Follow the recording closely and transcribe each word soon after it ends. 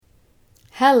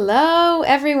Hello,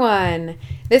 everyone.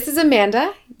 This is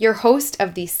Amanda, your host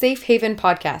of the Safe Haven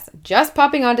podcast. Just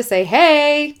popping on to say,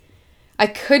 hey, I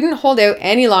couldn't hold out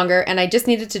any longer and I just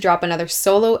needed to drop another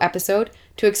solo episode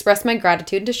to express my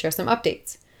gratitude and to share some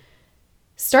updates.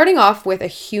 Starting off with a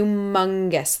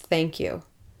humongous thank you.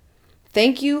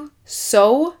 Thank you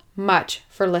so much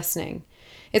for listening.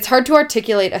 It's hard to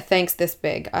articulate a thanks this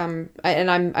big, and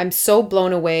I'm so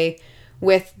blown away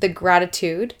with the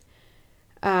gratitude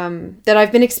that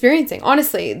I've been experiencing.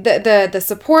 Honestly, the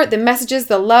support, the messages,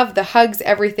 the love, the hugs,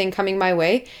 everything coming my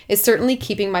way is certainly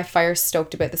keeping my fire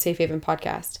stoked about the Safe Haven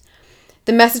podcast.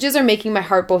 The messages are making my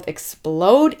heart both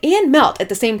explode and melt at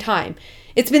the same time.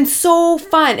 It's been so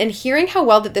fun, and hearing how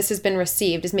well that this has been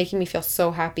received is making me feel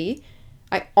so happy.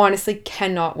 I honestly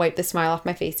cannot wipe the smile off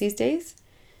my face these days.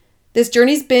 This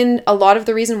journey's been a lot of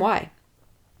the reason why.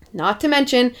 Not to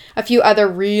mention a few other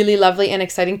really lovely and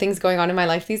exciting things going on in my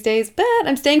life these days, but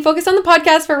I'm staying focused on the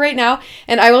podcast for right now,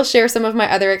 and I will share some of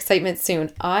my other excitements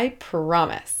soon. I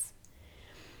promise.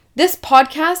 This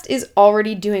podcast is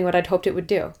already doing what I'd hoped it would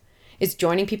do. It's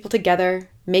joining people together,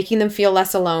 making them feel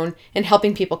less alone, and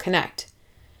helping people connect.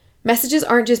 Messages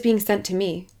aren't just being sent to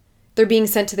me. They're being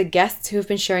sent to the guests who have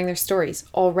been sharing their stories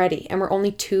already, and we're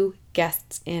only 2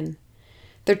 guests in.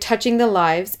 They're touching the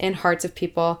lives and hearts of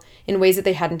people in ways that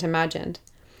they hadn't imagined.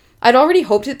 I'd already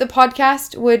hoped that the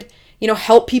podcast would,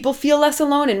 help people feel less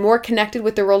alone and more connected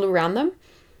with the world around them.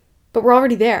 But we're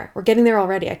already there. We're getting there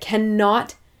already. I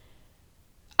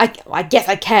guess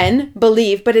I can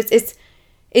believe, but it's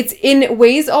in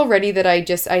ways already that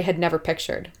I had never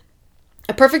pictured.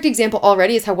 A perfect example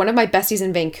already is how one of my besties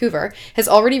in Vancouver has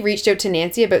already reached out to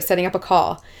Nancy about setting up a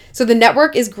call. So the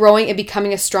network is growing and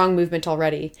becoming a strong movement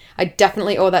already. I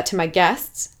definitely owe that to my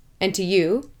guests and to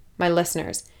you, my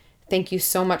listeners. Thank you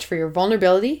so much for your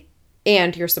vulnerability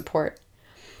and your support.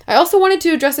 I also wanted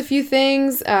to address a few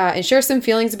things and share some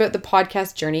feelings about the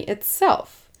podcast journey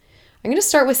itself. I'm going to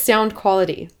start with sound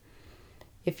quality.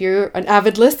 If you're an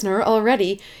avid listener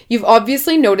already, you've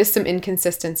obviously noticed some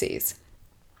inconsistencies.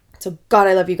 So God,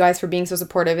 I love you guys for being so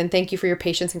supportive, and thank you for your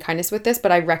patience and kindness with this,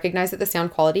 but I recognize that the sound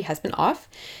quality has been off.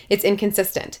 It's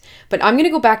inconsistent. But I'm going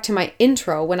to go back to my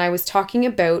intro when I was talking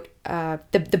about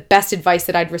the best advice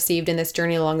that I'd received in this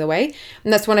journey along the way.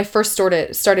 And that's when I first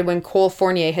started when Cole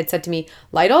Fournier had said to me,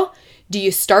 Lytle, do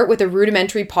you start with a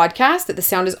rudimentary podcast that the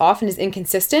sound is off and is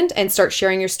inconsistent and start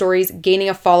sharing your stories, gaining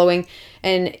a following,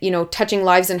 and, touching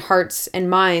lives and hearts and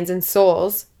minds and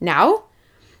souls now?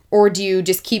 Or do you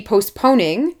just keep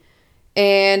postponing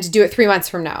and do it 3 months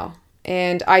from now?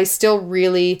 And I still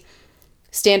really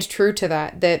stand true to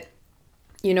that,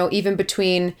 even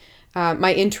between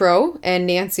my intro and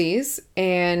Nancy's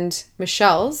and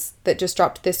Michelle's that just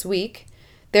dropped this week,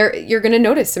 you're going to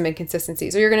notice some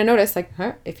inconsistencies, or you're going to notice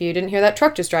if you didn't hear that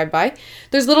truck just drive by,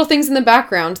 there's little things in the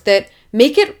background that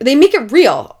make it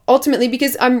real ultimately,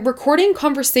 because I'm recording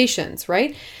conversations,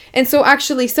 right? And so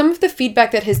actually some of the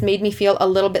feedback that has made me feel a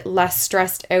little bit less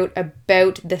stressed out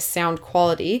about the sound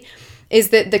quality is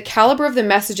that the caliber of the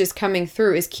messages coming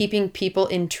through is keeping people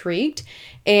intrigued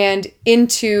and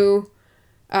into,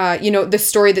 the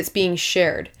story that's being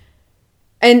shared.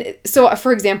 And so,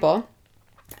 for example,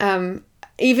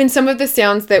 even some of the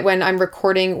sounds that when I'm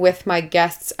recording with my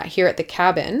guests here at the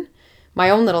cabin, my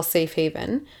own little safe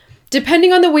haven,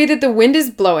 depending on the way that the wind is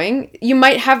blowing, you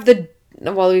might have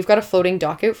we've got a floating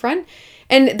dock out front,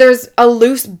 and there's a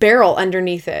loose barrel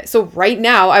underneath it. So right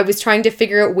now I was trying to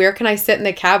figure out where can I sit in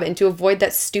the cabin to avoid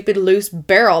that stupid loose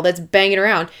barrel that's banging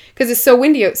around because it's so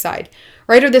windy outside,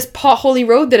 right? Or this potholy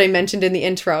road that I mentioned in the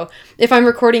intro. If I'm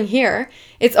recording here,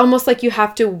 it's almost like you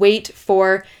have to wait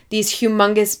for these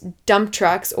humongous dump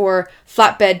trucks or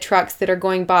flatbed trucks that are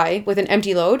going by with an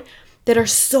empty load that are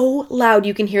so loud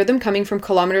you can hear them coming from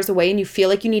kilometers away, and you feel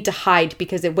like you need to hide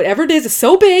because whatever it is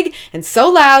so big and so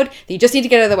loud that you just need to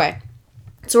get out of the way.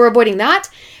 So we're avoiding that.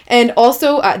 And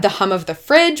also the hum of the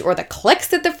fridge or the clicks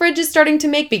that the fridge is starting to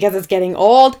make because it's getting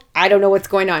old. I don't know what's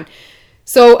going on.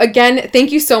 So again,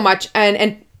 thank you so much.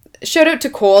 And shout out to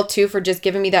Cole too for just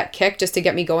giving me that kick just to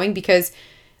get me going, because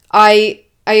I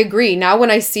agree. Now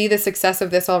when I see the success of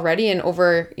this already and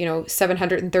over,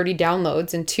 730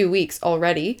 downloads in 2 weeks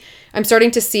already, I'm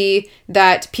starting to see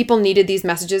that people needed these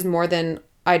messages more than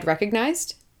I'd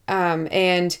recognized.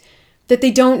 And that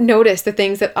they don't notice the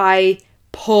things that I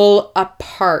pull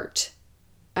apart,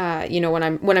 when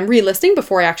I'm re-listening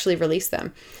before I actually release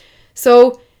them.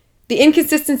 So the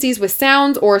inconsistencies with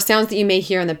sounds or sounds that you may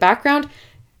hear in the background.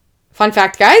 Fun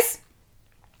fact, guys.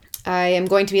 I am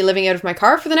going to be living out of my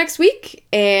car for the next week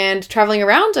and traveling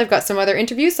around. I've got some other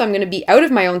interviews, so I'm going to be out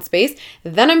of my own space.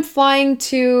 Then I'm flying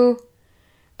to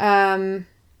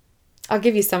I'll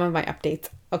give you some of my updates.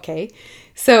 Okay.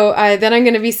 So then I'm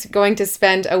going to be going to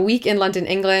spend a week in London,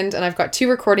 England, and I've got 2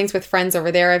 recordings with friends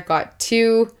over there. I've got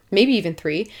 2, maybe even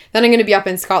 3. Then I'm going to be up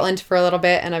in Scotland for a little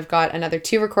bit, and I've got another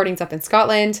 2 recordings up in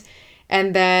Scotland.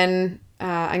 And then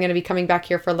I'm going to be coming back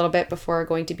here for a little bit before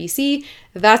going to BC.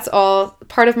 That's all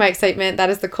part of my excitement. That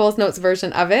is the Coles Notes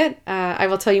version of it. I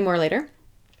will tell you more later.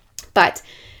 But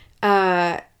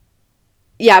back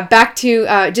to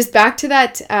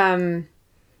that,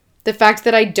 the fact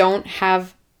that I don't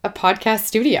have a podcast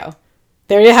studio.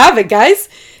 There you have it, guys.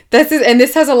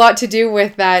 This has a lot to do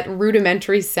with that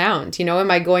rudimentary sound.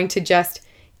 Am I going to just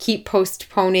keep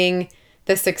postponing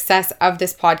the success of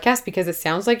this podcast because it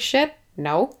sounds like shit?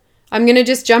 No. I'm going to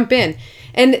just jump in.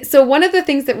 And so one of the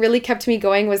things that really kept me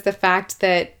going was the fact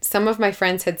that some of my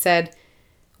friends had said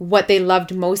what they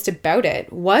loved most about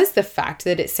it was the fact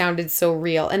that it sounded so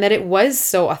real and that it was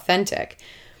so authentic.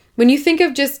 When you think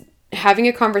of just having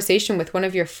a conversation with one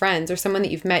of your friends or someone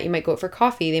that you've met, you might go out for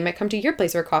coffee, they might come to your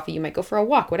place for a coffee, you might go for a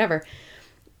walk, whatever.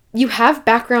 You have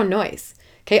background noise.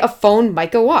 Okay, a phone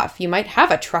might go off. You might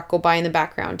have a truck go by in the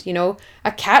background.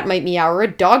 A cat might meow or a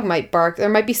dog might bark. There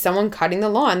might be someone cutting the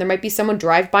lawn. There might be someone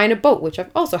drive by in a boat, which I've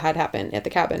also had happen at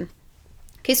the cabin.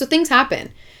 Okay, so things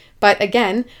happen. But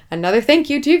again, another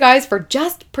thank you to you guys for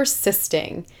just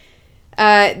persisting.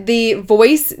 The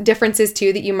voice differences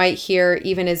too that you might hear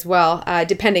even as well,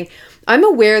 depending. I'm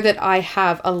aware that I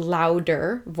have a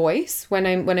louder voice when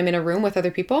I'm in a room with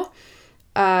other people.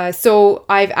 So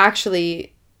I've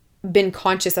actually been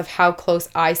conscious of how close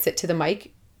I sit to the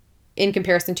mic in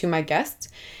comparison to my guests.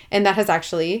 And that has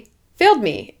actually failed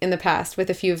me in the past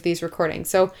with a few of these recordings.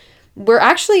 So we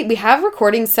have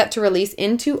recordings set to release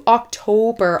into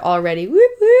October already.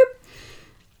 Whoop, whoop.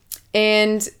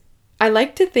 And I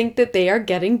like to think that they are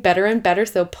getting better and better.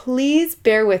 So please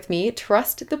bear with me.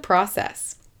 Trust the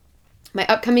process. My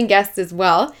upcoming guests as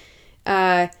well.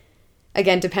 Again,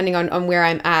 depending on where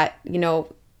I'm at,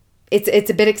 it's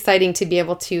a bit exciting to be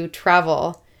able to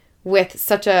travel with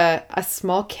such a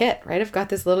small kit, right? I've got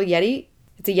this little Yeti.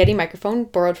 It's a Yeti microphone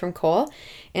borrowed from Cole.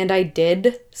 And I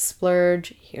did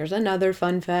splurge. Here's another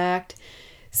fun fact.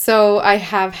 So I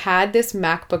have had this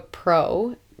MacBook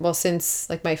Pro, since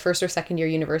like my first or second year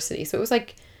university. So it was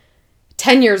like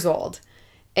 10 years old.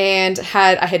 And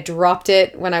I had dropped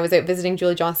it when I was out visiting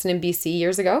Julie Johnston in BC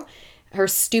years ago. Her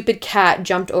stupid cat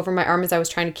jumped over my arm as I was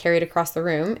trying to carry it across the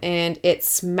room, and it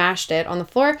smashed it on the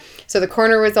floor. So the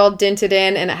corner was all dented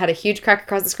in, and it had a huge crack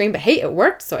across the screen. But hey, it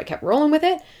worked, so I kept rolling with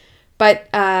it. But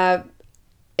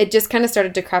it just kind of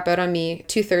started to crap out on me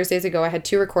 2 Thursdays ago. I had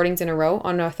 2 recordings in a row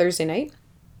on a Thursday night,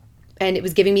 and it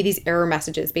was giving me these error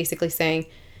messages, basically saying,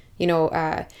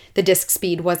 the disk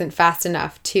speed wasn't fast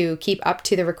enough to keep up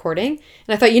to the recording.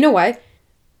 And I thought, you know what?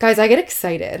 Guys, I get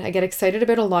excited. I get excited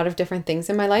about a lot of different things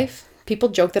in my life. People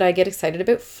joke that I get excited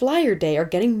about Flyer Day or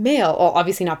getting mail. Well,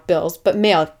 obviously not bills, but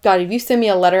mail. God, if you send me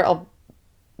a letter, I'll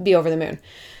be over the moon.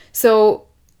 So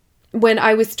when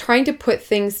I was trying to put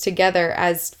things together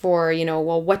as for,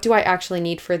 what do I actually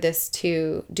need for this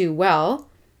to do well?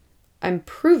 I'm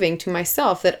proving to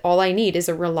myself that all I need is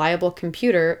a reliable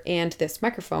computer and this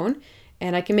microphone,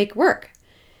 and I can make it work.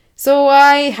 So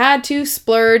I had to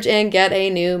splurge and get a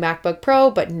new MacBook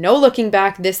Pro, but no looking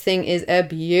back, this thing is a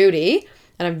beauty,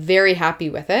 and I'm very happy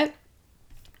with it.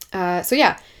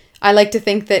 I like to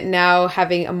think that now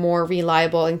having a more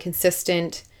reliable and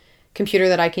consistent computer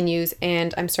that I can use,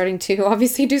 and I'm starting to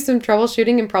obviously do some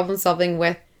troubleshooting and problem solving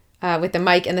with the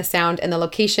mic and the sound and the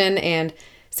location and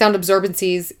sound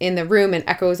absorbencies in the room and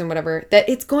echoes and whatever, that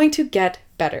it's going to get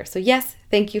better. So yes,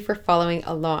 thank you for following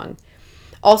along.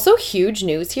 Also, huge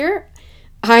news here.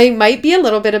 I might be a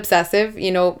little bit obsessive,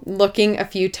 looking a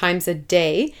few times a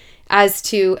day as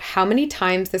to how many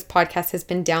times this podcast has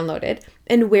been downloaded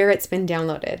and where it's been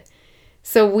downloaded.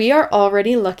 So we are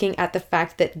already looking at the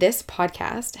fact that this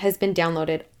podcast has been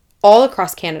downloaded all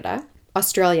across Canada,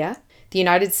 Australia, the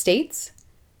United States,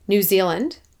 New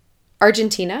Zealand,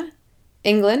 Argentina,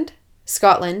 England,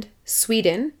 Scotland,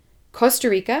 Sweden, Costa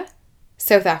Rica,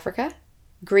 South Africa,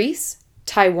 Greece,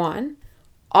 Taiwan,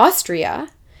 Austria,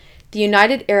 the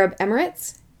United Arab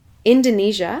Emirates,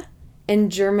 Indonesia,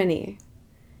 and Germany.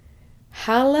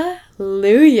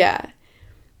 Hallelujah.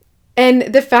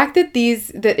 And the fact that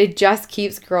it just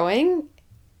keeps growing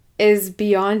is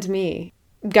beyond me.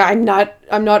 I'm not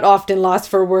often lost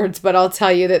for words, but I'll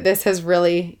tell you that this has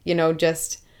really,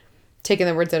 just taken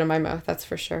the words out of my mouth. That's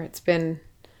for sure. It's been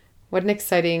what an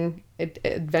exciting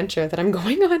adventure that I'm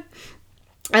going on.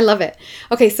 I love it.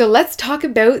 Okay, so let's talk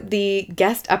about the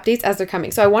guest updates as they're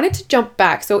coming. So I wanted to jump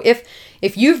back. So if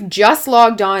you've just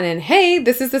logged on and hey,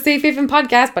 this is the Safe Haven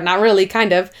podcast, but not really,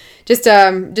 kind of, just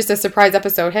a surprise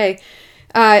episode. Hey,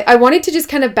 I wanted to just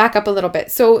kind of back up a little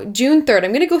bit. So June 3rd,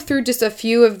 I'm going to go through just a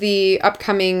few of the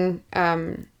upcoming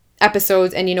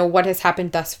episodes and, what has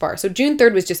happened thus far. So June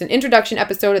 3rd was just an introduction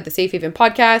episode of the Safe Haven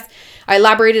podcast. I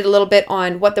elaborated a little bit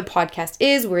on what the podcast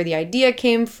is, where the idea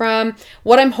came from,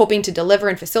 what I'm hoping to deliver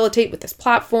and facilitate with this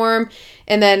platform.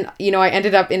 And then, I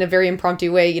ended up in a very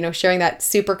impromptu way, sharing that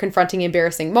super confronting,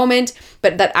 embarrassing moment,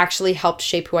 but that actually helped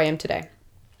shape who I am today.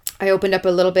 I opened up a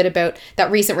little bit about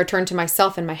that recent return to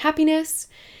myself and my happiness.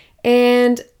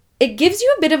 And it gives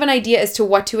you a bit of an idea as to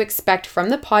what to expect from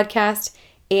the podcast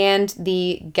and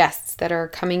the guests that are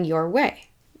coming your way.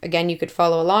 Again, you could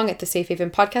follow along at the Safe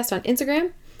Haven podcast on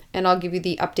Instagram, and I'll give you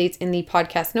the updates in the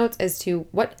podcast notes as to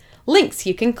what links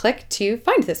you can click to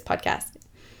find this podcast.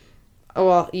 Oh,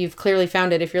 well, you've clearly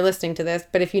found it if you're listening to this,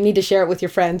 but if you need to share it with your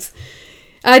friends.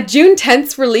 June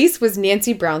 10th's release was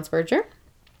Nancy Brownsberger,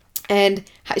 and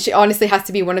she honestly has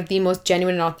to be one of the most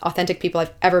genuine and authentic people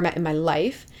I've ever met in my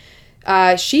life.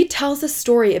 She tells a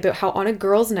story about how on a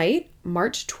girls' night,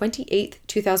 March 28th,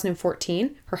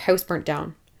 2014, her house burnt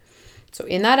down. So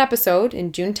in that episode,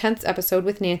 in June 10th's episode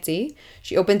with Nancy,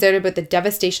 she opens out about the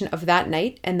devastation of that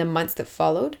night and the months that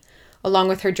followed, along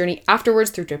with her journey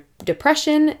afterwards through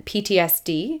depression,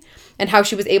 PTSD, and how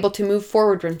she was able to move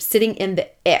forward from sitting in the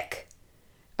ick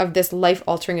of this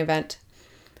life-altering event.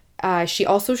 She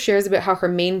also shares about how her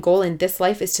main goal in this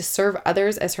life is to serve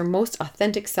others as her most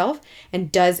authentic self,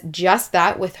 and does just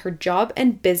that with her job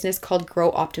and business called Grow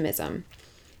Optimism.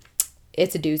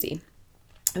 It's a doozy.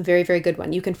 A very, very good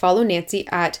one. You can follow Nancy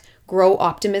at Grow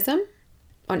Optimism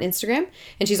on Instagram.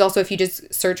 And she's also, if you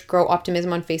just search Grow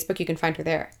Optimism on Facebook, you can find her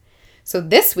there. So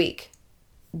this week,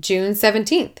 June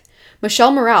 17th,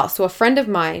 Michelle Morale, so a friend of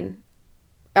mine,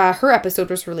 her episode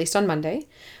was released on Monday.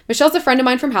 Michelle's a friend of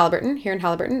mine from Haliburton, here in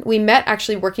Haliburton. We met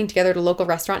actually working together at a local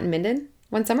restaurant in Minden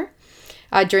one summer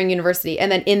during university.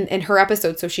 And then in her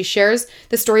episode, so she shares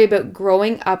the story about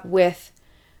growing up with,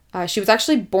 she was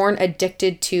actually born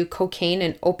addicted to cocaine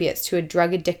and opiates to a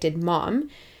drug-addicted mom.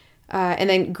 And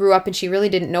then grew up and she really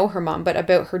didn't know her mom, but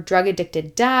about her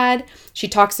drug-addicted dad. She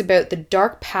talks about the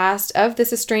dark past of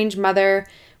this estranged mother,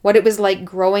 what it was like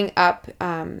growing up,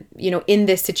 in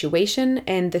this situation,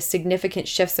 and the significant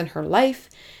shifts in her life,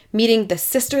 meeting the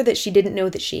sister that she didn't know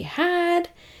that she had,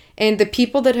 and the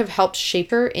people that have helped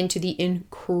shape her into the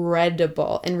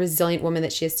incredible and resilient woman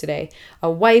that she is today,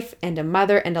 a wife and a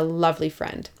mother and a lovely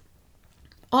friend.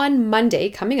 On Monday,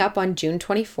 coming up on June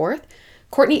 24th,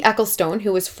 Courtney Ecclestone,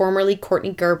 who was formerly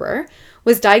Courtney Gerber,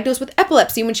 was diagnosed with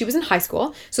epilepsy when she was in high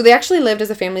school. So they actually lived as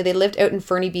a family. They lived out in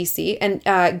Fernie, BC,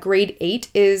 and grade 8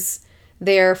 is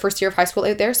their first year of high school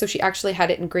out there. So she actually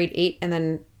had it in grade 8, and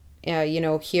then,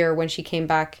 here when they came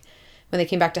back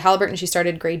to Haliburton, she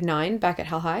started grade 9 back at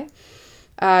Hal High.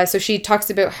 So she talks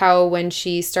about how when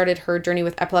she started her journey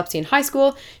with epilepsy in high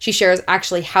school, she shares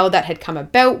actually how that had come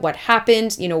about, what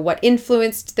happened, what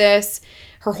influenced this,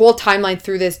 her whole timeline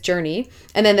through this journey,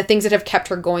 and then the things that have kept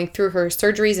her going through her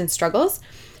surgeries and struggles.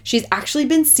 She's actually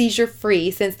been seizure-free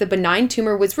since the benign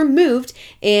tumor was removed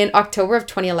in October of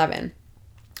 2011.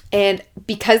 And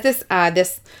because this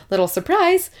little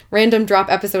surprise random drop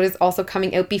episode is also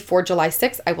coming out before July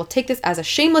 6th, I will take this as a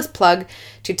shameless plug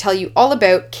to tell you all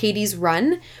about Katie's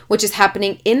Run, which is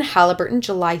happening in Haliburton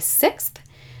July 6th.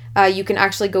 You can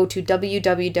actually go to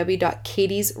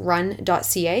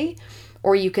www.katiesrun.ca,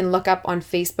 or you can look up on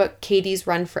Facebook, Katie's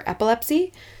Run for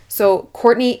Epilepsy. So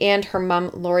Courtney and her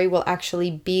mom, Lori, will actually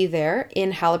be there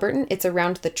in Haliburton. It's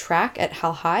around the track at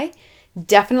Hal High.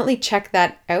 Definitely check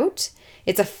that out.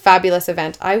 It's a fabulous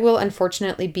event. I will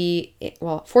unfortunately, I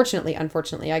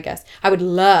guess. I would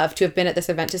love to have been at this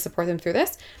event to support them through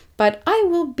this, but I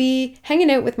will be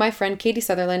hanging out with my friend Katie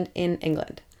Sutherland in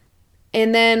England.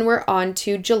 And then we're on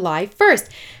to July 1st.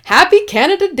 Happy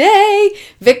Canada Day!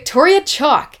 Victoria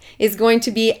Chalk is going to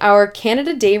be our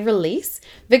Canada Day release.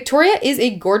 Victoria is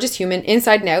a gorgeous human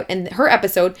inside and out, and her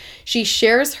episode, she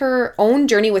shares her own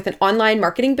journey with an online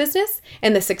marketing business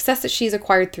and the success that she's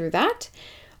acquired through that.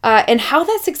 And how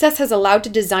that success has allowed to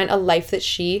design a life that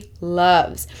she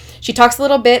loves. She talks a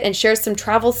little bit and shares some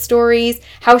travel stories,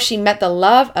 how she met the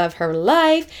love of her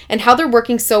life, and how they're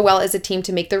working so well as a team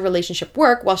to make their relationship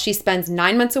work while she spends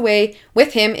 9 months away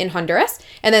with him in Honduras,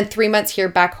 and then 3 months here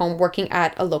back home working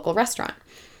at a local restaurant.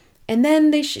 And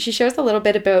then she shares a little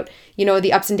bit about,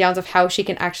 the ups and downs of how she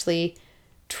can actually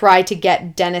try to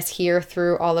get Dennis here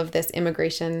through all of this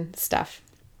immigration stuff.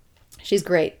 She's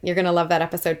great. You're going to love that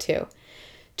episode too.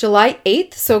 July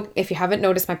 8th, so if you haven't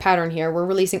noticed my pattern here, we're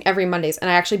releasing every Mondays, and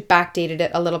I actually backdated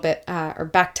it a little bit, or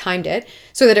back-timed it,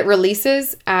 so that it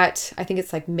releases at, I think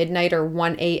it's like midnight or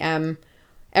 1 a.m.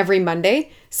 every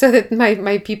Monday, so that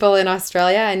my people in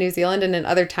Australia and New Zealand and in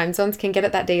other time zones can get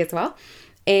it that day as well,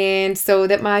 and so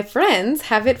that my friends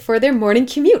have it for their morning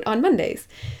commute on Mondays.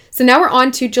 So now we're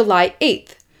on to July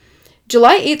 8th.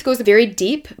 July 8th goes very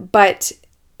deep, but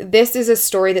this is a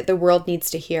story that the world needs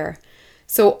to hear.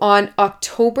 So on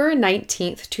October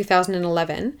 19th,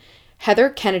 2011, Heather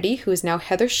Kennedy, who is now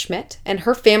Heather Schmidt, and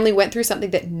her family went through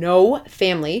something that no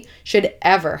family should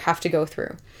ever have to go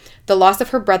through: the loss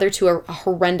of her brother to a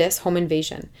horrendous home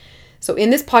invasion. So in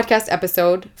this podcast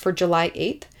episode for July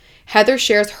 8th, Heather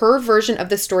shares her version of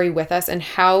the story with us and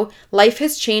how life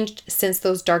has changed since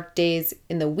those dark days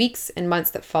in the weeks and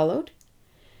months that followed.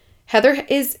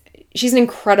 She's an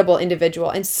incredible individual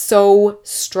and so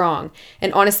strong.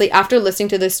 And honestly, after listening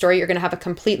to this story, you're going to have a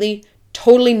completely,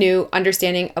 totally new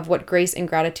understanding of what grace and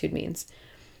gratitude means.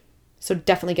 So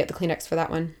definitely get the Kleenex for that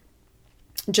one.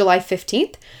 July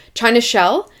 15th, China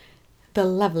Shell, the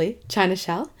lovely China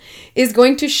Shell, is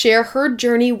going to share her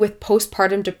journey with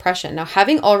postpartum depression. Now,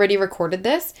 having already recorded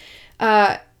this,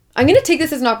 I'm going to take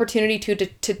this as an opportunity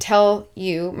to tell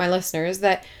you, my listeners,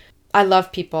 that I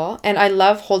love people and I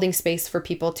love holding space for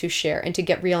people to share and to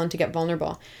get real and to get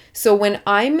vulnerable. So when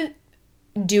I'm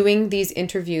doing these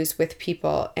interviews with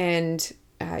people and,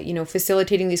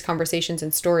 facilitating these conversations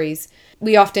and stories,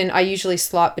 I usually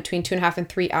slot between 2.5 and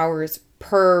 3 hours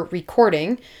per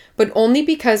recording, but only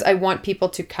because I want people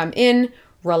to come in,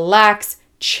 relax,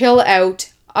 chill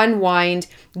out, unwind,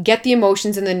 get the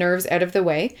emotions and the nerves out of the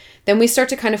way. Then we start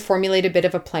to kind of formulate a bit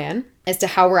of a plan as to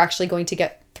how we're actually going to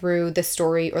get through the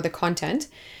story or the content,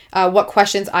 what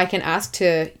questions I can ask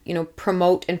to,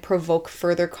 promote and provoke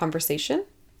further conversation.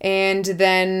 And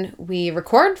then we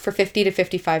record for 50 to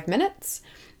 55 minutes.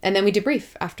 And then we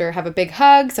debrief after, have a big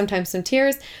hug, sometimes some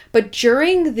tears. But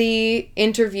during the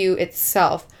interview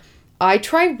itself, I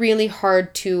try really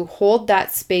hard to hold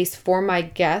that space for my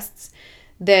guests,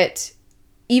 that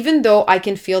even though I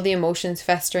can feel the emotions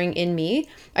festering in me,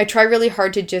 I try really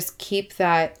hard to just keep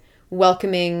that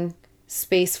welcoming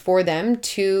space for them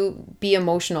to be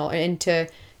emotional and to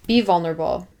be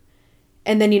vulnerable.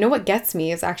 And then what gets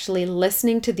me is actually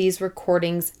listening to these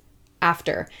recordings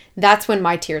after. That's when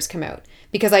my tears come out,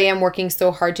 because I am working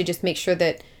so hard to just make sure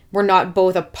that we're not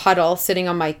both a puddle sitting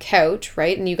on my couch,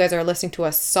 right? And you guys are listening to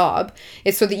us sob.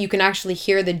 It's so that you can actually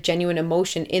hear the genuine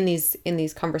emotion in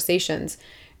these conversations.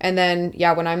 And then,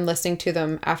 when I'm listening to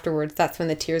them afterwards, that's when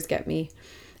the tears get me.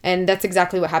 And that's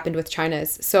exactly what happened with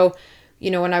China's. So,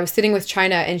 when I was sitting with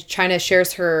China and China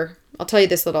shares I'll tell you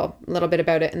this little bit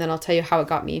about it, and then I'll tell you how it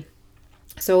got me.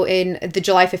 So in the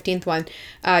July 15th one,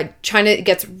 China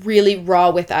gets really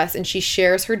raw with us, and she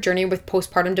shares her journey with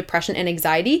postpartum depression and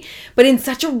anxiety, but in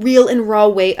such a real and raw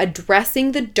way,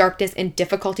 addressing the darkness and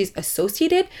difficulties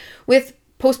associated with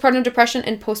postpartum depression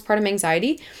and postpartum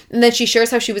anxiety. And then she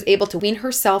shares how she was able to wean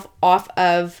herself off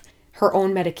of her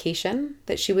own medication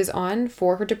that she was on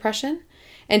for her depression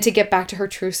and to get back to her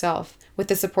true self with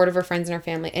the support of her friends and her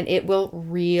family. And it will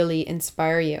really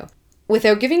inspire you.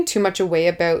 Without giving too much away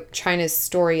about China's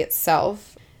story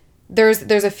itself, there's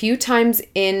a few times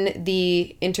in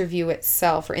the interview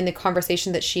itself, or in the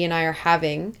conversation that she and I are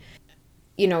having,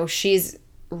 she's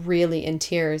really in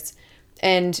tears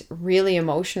and really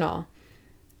emotional.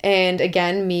 And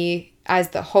again, me as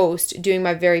the host doing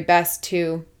my very best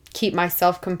to keep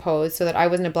myself composed so that I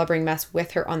wasn't a blubbering mess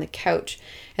with her on the couch.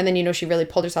 And then, she really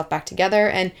pulled herself back together.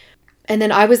 And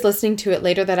then I was listening to it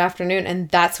later that afternoon, and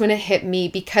that's when it hit me,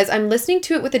 because I'm listening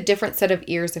to it with a different set of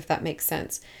ears, if that makes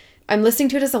sense. I'm listening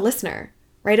to it as a listener,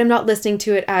 right? I'm not listening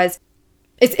to it as,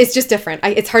 it's just different.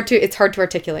 It's hard to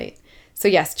articulate. So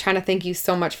yes, China, thank you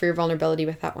so much for your vulnerability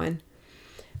with that one.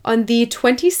 On the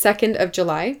 22nd of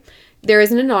July, there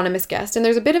is an anonymous guest, and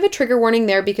there's a bit of a trigger warning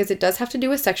there because it does have to do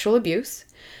with sexual abuse.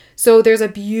 So there's a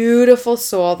beautiful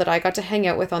soul that I got to hang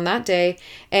out with on that day.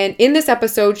 And in this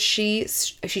episode, she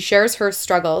shares her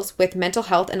struggles with mental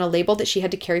health and a label that she had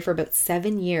to carry for about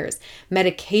 7 years,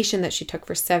 medication that she took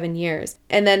for 7 years,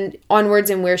 and then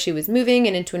onwards in where she was moving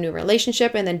and into a new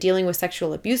relationship, and then dealing with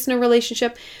sexual abuse in a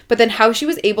relationship, but then how she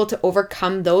was able to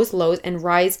overcome those lows and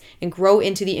rise and grow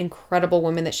into the incredible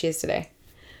woman that she is today.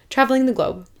 Traveling the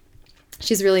globe.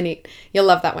 She's really neat. You'll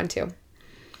love that one too.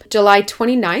 July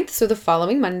 29th, so the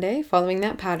following Monday, following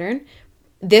that pattern.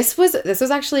 This was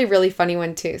actually a really funny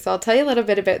one too. So I'll tell you a little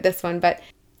bit about this one, but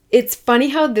it's funny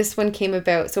how this one came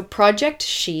about. So Project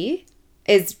She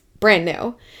is brand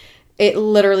new. It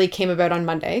literally came about on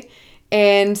Monday.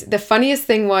 And the funniest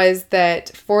thing was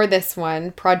that for this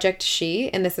one, Project She,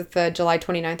 and this is the July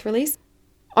 29th release,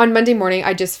 on Monday morning,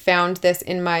 I just found this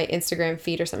in my Instagram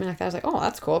feed or something like that. I was like, oh,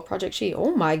 that's cool. Project She.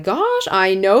 Oh my gosh,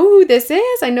 I know who this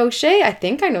is. I know Shay. I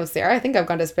think I know Sarah. I think I've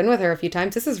gone to spin with her a few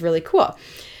times. This is really cool.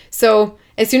 So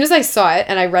as soon as I saw it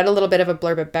and I read a little bit of a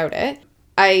blurb about it,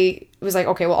 I was like,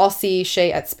 okay, well, I'll see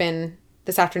Shay at spin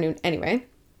this afternoon anyway.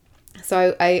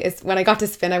 So when I got to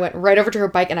spin, I went right over to her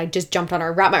bike and I just jumped on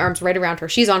her, wrapped my arms right around her.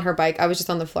 She's on her bike. I was just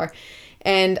on the floor.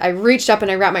 And I reached up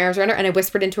and I wrapped my arms around her and I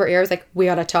whispered into her ear. I was like, we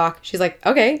gotta talk. She's like,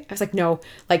 okay. I was like, no,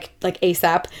 like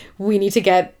ASAP. We need to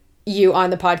get you on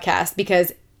the podcast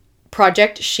because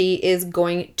Project She is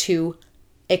going to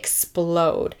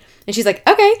explode. And she's like,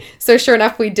 okay. So sure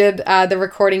enough, we did the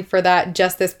recording for that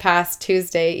just this past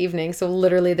Tuesday evening. So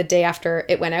literally the day after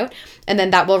it went out. And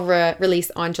then that will release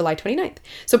on July 29th.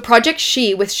 So Project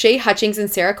She with Shay Hutchings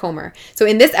and Sarah Comer. So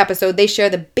in this episode, they share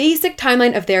the basic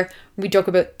timeline of we joke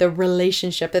about the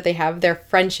relationship that they have, their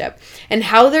friendship, and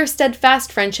how their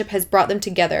steadfast friendship has brought them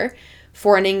together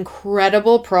for an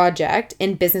incredible project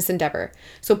in business endeavor.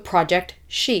 So Project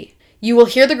She. You will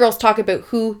hear the girls talk about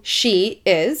who She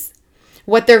is,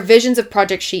 what their visions of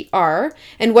Project She are,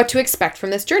 and what to expect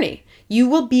from this journey. You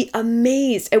will be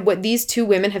amazed at what these two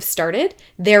women have started.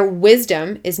 Their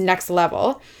wisdom is next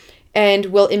level and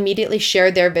will immediately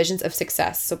share their visions of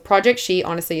success. So Project She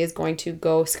honestly is going to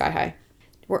go sky high.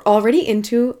 We're already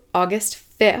into August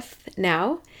 5th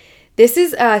now. This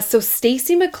is, so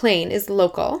Stacey McLean is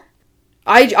local.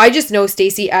 I just know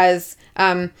Stacey as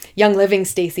Young Living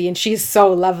Stacey, and she's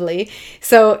so lovely.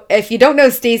 So if you don't know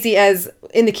Stacey as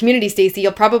in the community Stacey,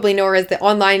 you'll probably know her as the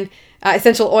online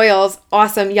essential oils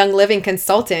awesome Young Living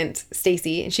consultant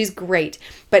Stacey, and she's great.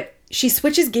 But she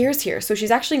switches gears here, so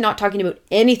she's actually not talking about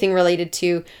anything related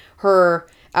to her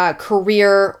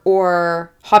career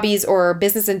or hobbies or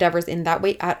business endeavors in that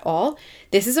way at all.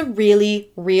 This is a really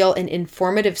real and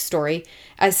informative story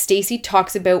as Stacey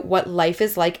talks about what life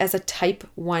is like as a type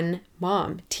 1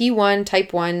 mom. T1,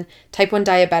 type 1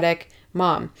 diabetic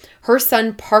mom. Her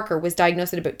son Parker was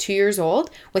diagnosed at about 2 years old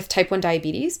with type 1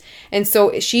 diabetes. And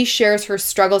so she shares her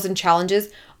struggles and challenges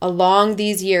along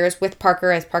these years with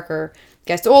Parker as Parker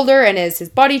gets older and as his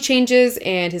body changes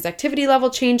and his activity level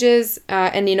changes,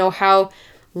 and how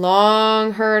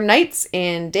long her nights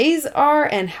and days are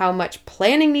and how much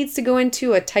planning needs to go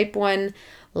into a type 1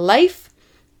 life.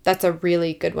 That's a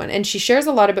really good one. And she shares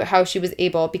a lot about how she was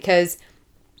able, because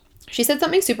she said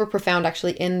something super profound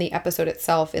actually in the episode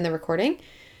itself, in the recording,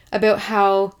 about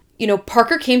how,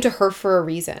 Parker came to her for a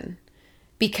reason,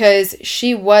 because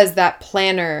she was that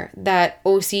planner, that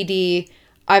OCD,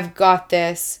 I've got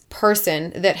this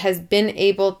person that has been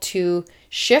able to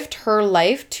shift her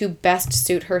life to best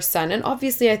suit her son. And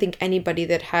obviously, I think anybody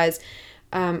that has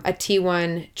a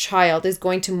T1 child is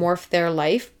going to morph their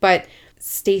life, but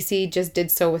Stacey just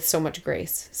did so with so much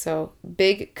grace. So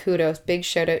big kudos, big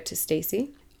shout out to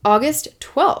Stacey. August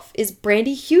 12th is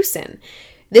Brandy Hewson.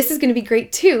 This is going to be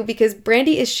great too, because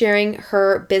Brandy is sharing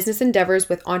her business endeavors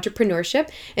with entrepreneurship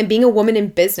and being a woman in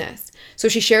business. So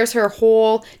she shares her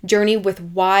whole journey with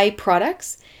Y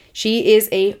Products. She is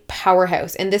a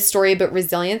powerhouse, and this story about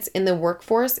resilience in the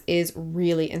workforce is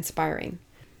really inspiring.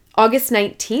 August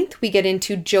 19th, we get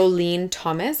into Jolene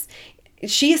Thomas.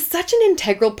 She is such an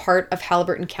integral part of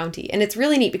Haliburton County, and it's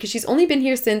really neat because she's only been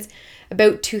here since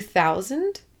about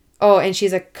 2000. Oh, and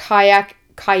she's a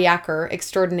kayaker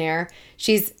extraordinaire.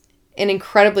 She's an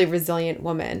incredibly resilient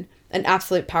woman, an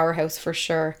absolute powerhouse for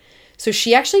sure. So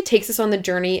she actually takes us on the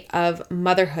journey of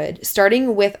motherhood,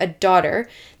 starting with a daughter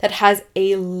that has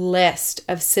a list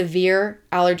of severe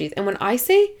allergies. And when I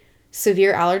say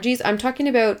severe allergies, I'm talking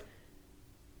about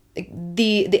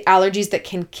the allergies that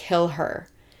can kill her.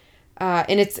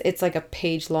 And it's like a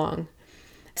page long.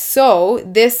 So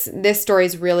this story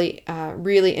is really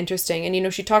really interesting,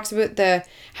 and she talks about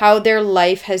how their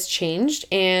life has changed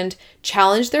and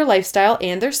challenged their lifestyle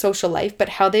and their social life, but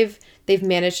how they've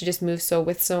managed to just move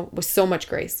with so much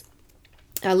grace.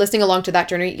 Listening along to that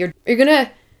journey, you're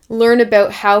gonna learn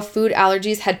about how food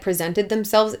allergies had presented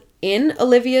themselves in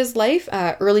Olivia's life,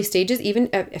 early stages, even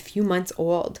a few months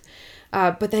old.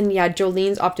 But then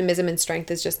Jolene's optimism and strength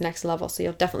is just next level, so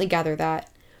you'll definitely gather that.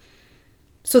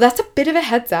 So that's a bit of a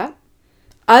heads up.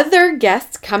 Other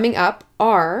guests coming up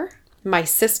are my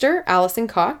sister, Allison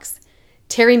Cox,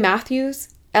 Terry Matthews,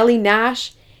 Ellie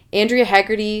Nash, Andrea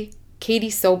Haggerty, Katie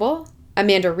Sobel,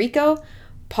 Amanda Rico,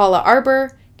 Paula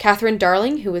Arbor, Catherine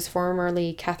Darling, who was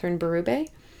formerly Catherine Berube,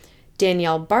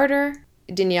 Danielle Barter,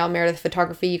 Danielle Meredith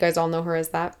Photography, you guys all know her as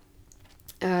that,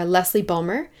 Leslie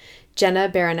Bulmer, Jenna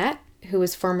Baronet, who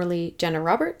was formerly Jenna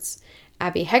Roberts,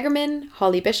 Abby Hegerman,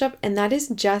 Holly Bishop, and that is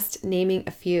just naming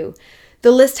a few.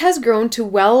 The list has grown to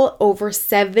well over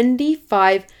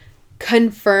 75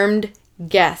 confirmed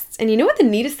guests. And you know what the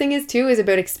neatest thing is too, is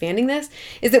about expanding this,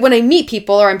 is that when I meet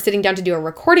people or I'm sitting down to do a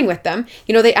recording with them,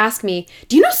 they ask me,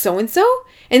 do you know so-and-so?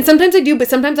 And sometimes I do, but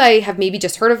sometimes I have maybe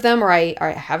just heard of them or I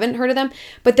haven't heard of them.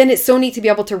 But then it's so neat to be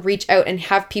able to reach out and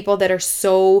have people that are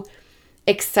so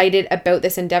excited about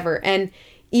this endeavor. And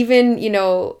even,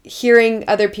 hearing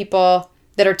other people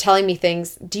that are telling me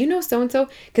things, do you know so-and-so?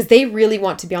 Because they really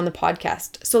want to be on the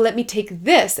podcast. So let me take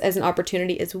this as an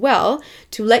opportunity as well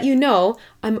to let you know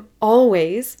I'm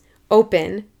always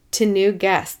open to new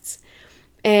guests.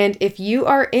 And if you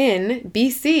are in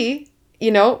BC,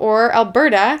 or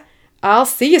Alberta, I'll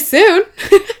see you soon.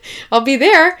 I'll be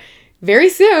there very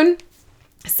soon.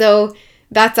 So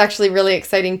that's actually really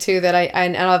exciting too, that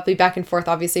and I'll be back and forth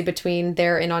obviously between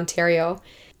there and Ontario.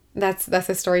 That's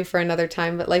a story for another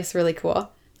time, but life's really cool.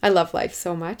 I love life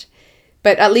so much.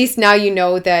 But at least now you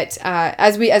know that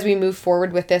as we move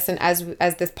forward with this and as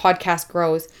this podcast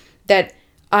grows, that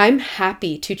I'm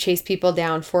happy to chase people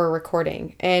down for a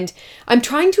recording. And I'm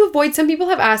trying to avoid, some people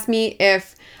have asked me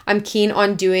if I'm keen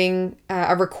on doing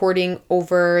a recording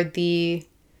over the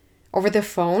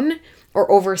phone or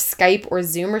over Skype or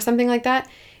Zoom or something like that.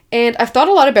 And I've thought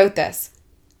a lot about this.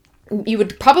 You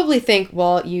would probably think,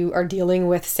 well, you are dealing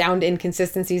with sound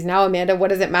inconsistencies now, Amanda. What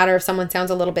does it matter if someone sounds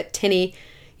a little bit tinny,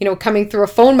 coming through a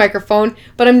phone microphone?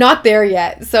 But I'm not there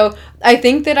yet. So I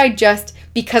think that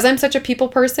because I'm such a people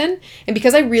person and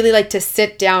because I really like to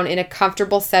sit down in a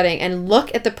comfortable setting and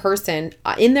look at the person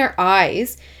in their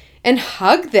eyes and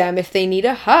hug them if they need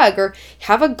a hug, or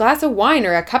have a glass of wine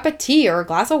or a cup of tea or a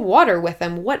glass of water with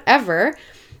them, whatever.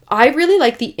 I really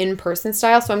like the in-person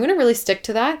style. So I'm going to really stick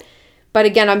to that. But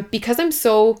again, I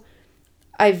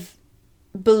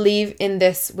believe in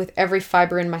this with every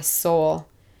fiber in my soul.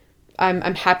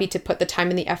 I'm happy to put the time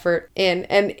and the effort in.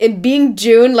 And in being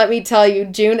June, let me tell you,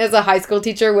 June as a high school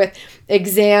teacher with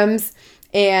exams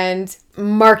and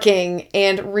marking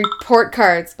and report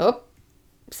cards. Oh,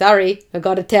 sorry, I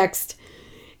got a text.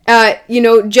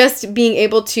 Just being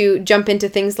able to jump into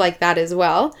things like that as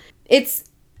well. It's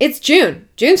June.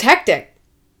 June's hectic.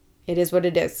 It is what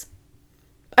it is.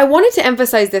 I wanted to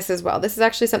emphasize this as well. This is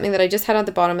actually something that I just had on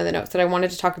the bottom of the notes that I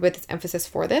wanted to talk about, this emphasis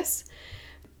for this.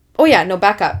 Oh yeah, no,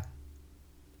 back up.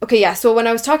 Okay, yeah, so when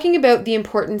I was talking about the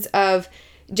importance of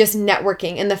just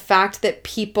networking and the fact that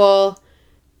people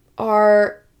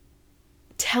are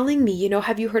telling me,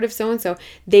 have you heard of so-and-so?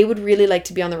 They would really like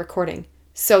to be on the recording.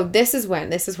 So this is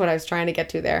what I was trying to get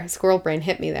to there. Squirrel brain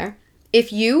hit me there.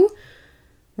 If you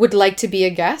would like to be a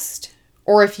guest,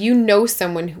 or if you know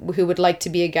someone who would like to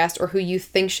be a guest or who you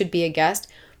think should be a guest,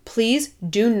 please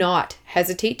do not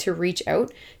hesitate to reach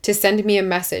out, to send me a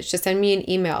message, to send me an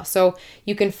email. So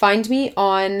you can find me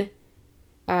on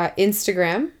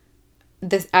Instagram.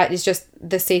 This is just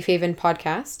the Safe Haven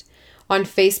Podcast. On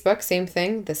Facebook, same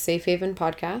thing, the Safe Haven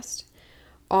Podcast.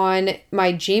 On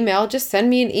my Gmail, just send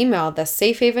me an email,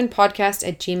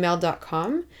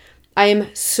 thesafehavenpodcast@gmail.com. I am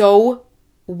so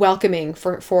welcoming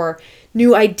for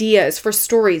new ideas, for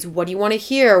stories. What do you want to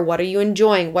hear? What are you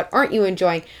enjoying? What aren't you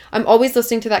enjoying? I'm always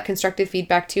listening to that constructive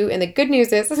feedback too. And the good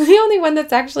news is, this is the only one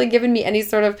that's actually given me any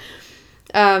sort of,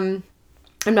 I'm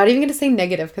not even going to say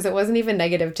negative because it wasn't even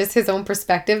negative, just his own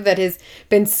perspective that has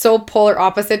been so polar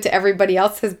opposite to everybody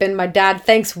else has been my dad.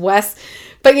 Thanks, Wes.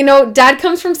 But Dad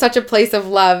comes from such a place of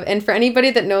love. And for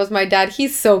anybody that knows my dad,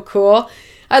 he's so cool.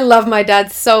 I love my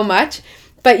dad so much.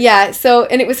 But yeah,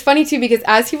 and it was funny too, because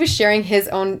as he was sharing his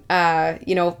own,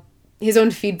 his own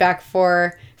feedback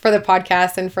for the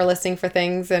podcast and for listening for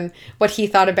things and what he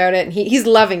thought about it, and he's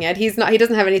loving it. He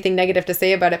doesn't have anything negative to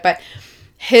say about it, but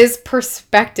his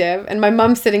perspective, and my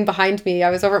mom's sitting behind me.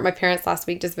 I was over at my parents last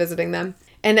week just visiting them.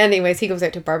 And anyways, he goes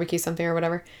out to barbecue something or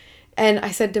whatever. And I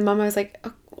said to Mom, I was like,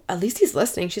 oh, at least he's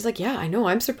listening. She's like, yeah, I know.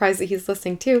 I'm surprised that he's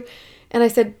listening too. And I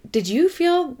said, did you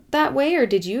feel that way? Or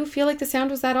did you feel like the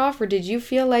sound was that off? Or did you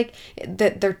feel like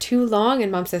that they're too long?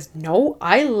 And Mom says, no,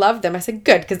 I love them. I said,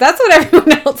 good, because that's what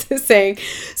everyone else is saying.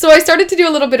 So I started to do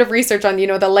a little bit of research on,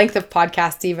 the length of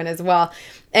podcasts even as well.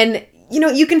 And,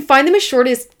 you can find them as short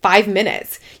as 5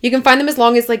 minutes. You can find them as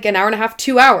long as like an hour and a half,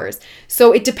 2 hours.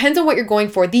 So it depends on what you're going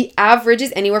for. The average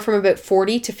is anywhere from about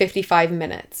 40 to 55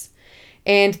 minutes.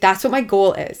 And that's what my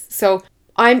goal is. So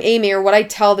I'm aiming, or what I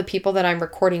tell the people that I'm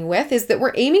recording with, is that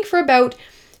we're aiming for about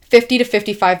 50 to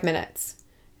 55 minutes.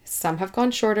 Some have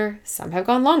gone shorter, some have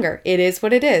gone longer. It is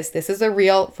what it is. This is the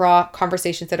real, raw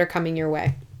conversations that are coming your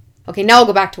way. Okay, now I'll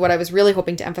go back to what I was really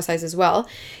hoping to emphasize as well,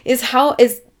 is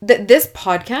that this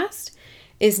podcast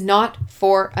is not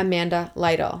for Amanda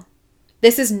Lytle.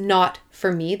 This is not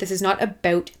for me. This is not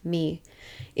about me.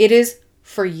 It is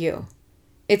for you.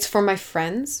 It's for my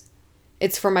friends.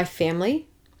 It's for my family,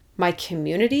 my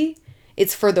community.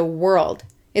 It's for the world.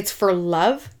 It's for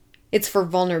love. It's for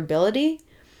vulnerability.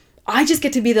 I just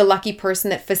get to be the lucky person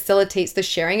that facilitates the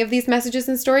sharing of these messages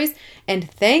and stories. And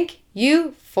thank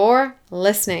you for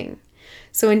listening.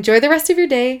 So enjoy the rest of your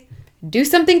day. Do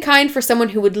something kind for someone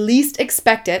who would least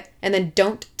expect it, and then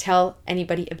don't tell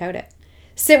anybody about it.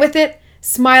 Sit with it,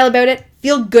 smile about it,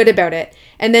 feel good about it,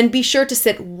 and then be sure to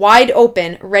sit wide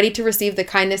open, ready to receive the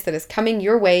kindness that is coming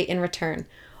your way in return.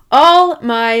 All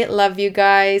my love, you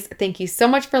guys. Thank you so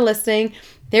much for listening.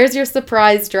 There's your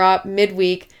surprise drop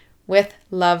midweek with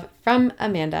love from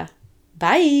Amanda.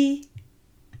 Bye.